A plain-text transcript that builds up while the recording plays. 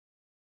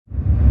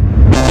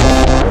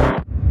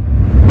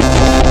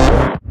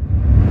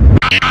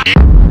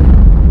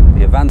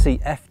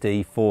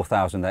Avanti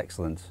RD4000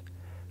 Excellence.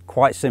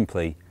 Quite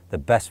simply, the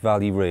best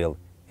value reel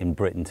in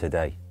Britain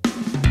today.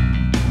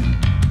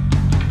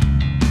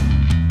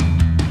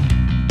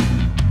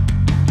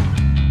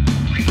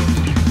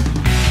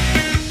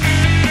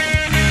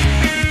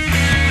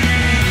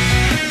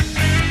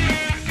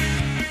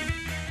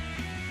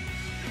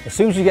 As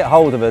soon as you get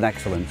hold of an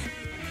Excellence,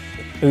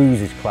 it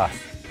oozes class.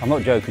 I'm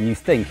not joking, you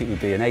think it would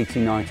be an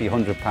 80, 90,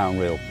 £100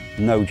 reel,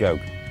 no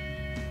joke.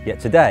 Yet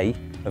today,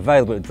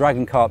 available at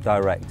Dragon Carp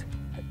Direct,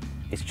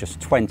 it's just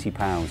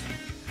 £20.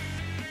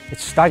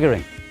 It's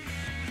staggering.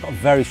 It's got a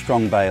very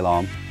strong bail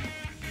arm,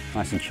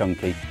 nice and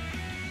chunky,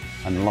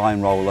 and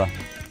line roller.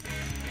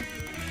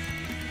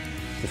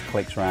 Just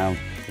clicks round.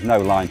 There's no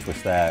line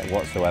twist there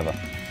whatsoever.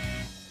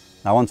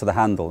 Now onto the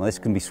handle. Now this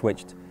can be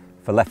switched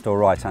for left or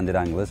right-handed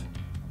anglers.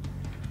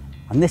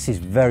 And this is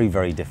very,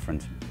 very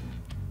different.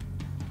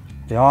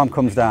 The arm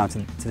comes down to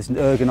this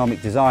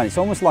ergonomic design. It's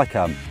almost like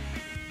a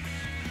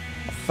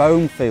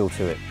foam feel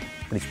to it,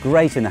 but it's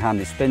great in the hand.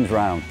 It spins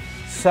round.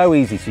 So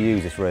easy to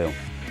use, this reel.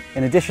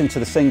 In addition to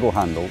the single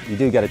handle, you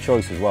do get a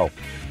choice as well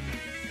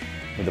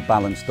with the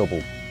balanced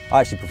double.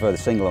 I actually prefer the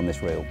single on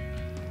this reel.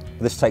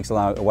 This takes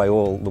away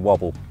all the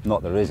wobble,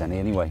 not there is any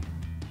anyway.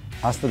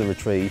 As for the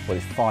retrieve, well,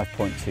 it's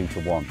 5.2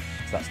 to 1, so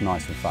that's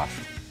nice and fast.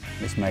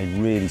 It's made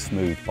really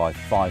smooth by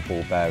 5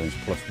 ball bearings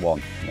plus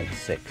 1, makes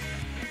 6.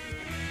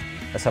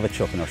 Let's have a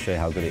chuck and I'll show you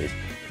how good it is.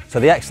 So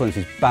the Excellence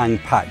is bang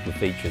packed with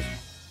features.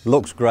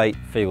 Looks great,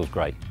 feels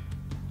great.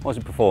 What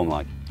does it perform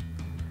like?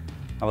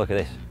 Have a look at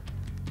this.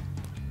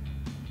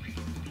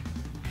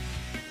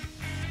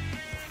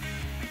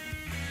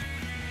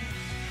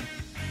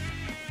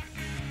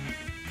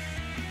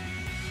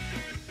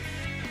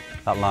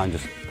 That line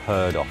just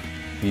purred off,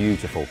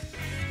 beautiful.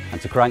 And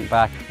to crank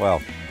back,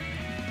 well,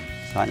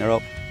 tighten her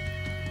up,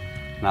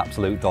 an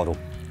absolute doddle.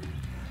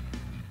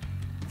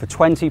 For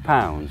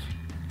 £20,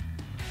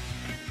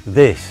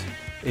 this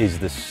is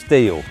the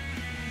steal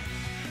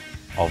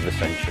of the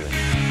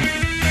century.